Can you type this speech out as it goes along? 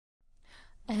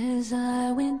As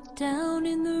I went down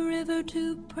in the river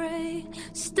to pray,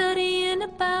 studying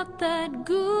about that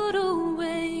good old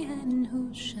way, and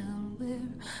who shall wear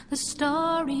the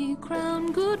starry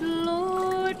crown? Good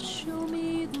Lord, show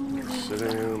me the way. Sit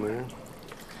down, man.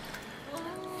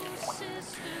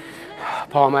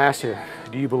 Paul, I'm asking you,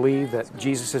 do you believe that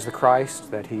Jesus is the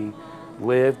Christ, that He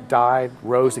lived, died,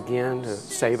 rose again to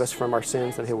save us from our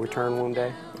sins, that He'll return one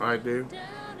day? I do.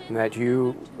 And that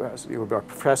you are a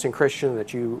professing Christian,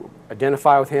 that you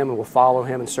identify with Him and will follow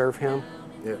Him and serve Him?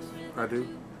 Yes, I do.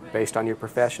 Based on your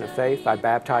profession of faith, I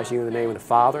baptize you in the name of the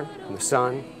Father, and the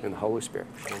Son, and the Holy Spirit.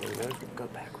 Go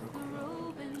back real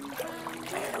quick.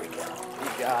 There we go.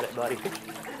 You got it, buddy.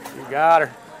 You got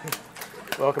her.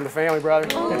 Welcome to family, brother.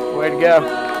 Way to go.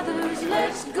 Brothers,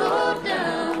 let's go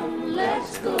down,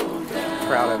 let's go down.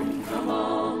 Proud of you.